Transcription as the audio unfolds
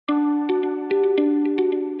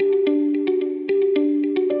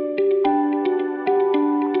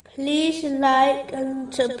like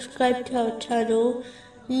and subscribe to our channel.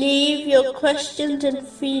 Leave your questions and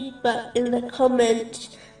feedback in the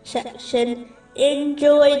comments section.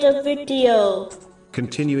 Enjoy the video.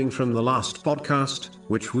 Continuing from the last podcast,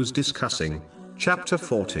 which was discussing chapter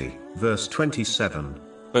 40, verse 27.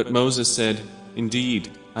 But Moses said, "Indeed,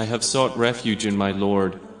 I have sought refuge in my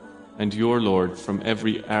Lord and your Lord from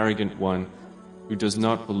every arrogant one who does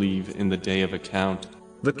not believe in the day of account."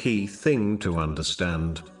 The key thing to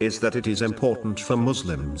understand is that it is important for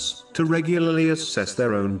Muslims to regularly assess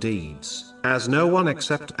their own deeds, as no one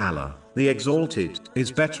except Allah, the Exalted,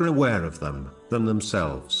 is better aware of them than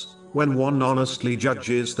themselves. When one honestly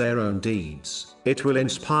judges their own deeds, it will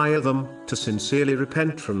inspire them to sincerely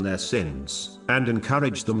repent from their sins and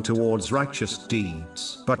encourage them towards righteous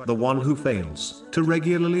deeds. But the one who fails to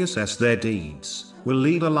regularly assess their deeds will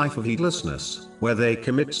lead a life of heedlessness, where they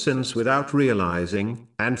commit sins without realizing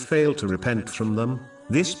and fail to repent from them.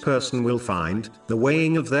 This person will find the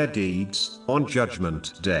weighing of their deeds on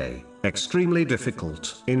Judgment Day extremely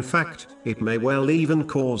difficult. In fact, it may well even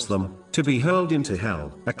cause them to be hurled into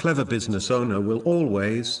hell. A clever business owner will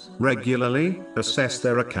always regularly assess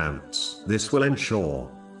their accounts. This will ensure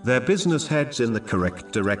their business heads in the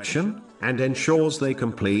correct direction and ensures they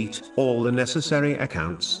complete all the necessary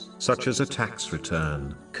accounts, such as a tax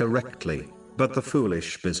return, correctly. But the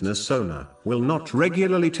foolish business owner will not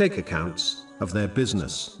regularly take accounts of their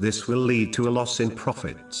business. This will lead to a loss in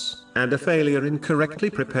profits and a failure in correctly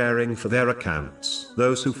preparing for their accounts.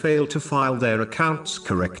 Those who fail to file their accounts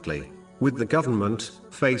correctly with the government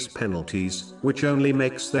face penalties, which only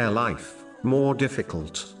makes their life more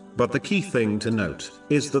difficult. But the key thing to note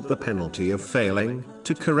is that the penalty of failing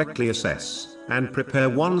to correctly assess and prepare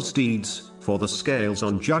one's deeds for the scales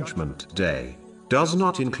on Judgment Day does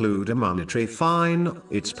not include a monetary fine.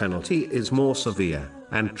 Its penalty is more severe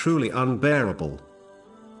and truly unbearable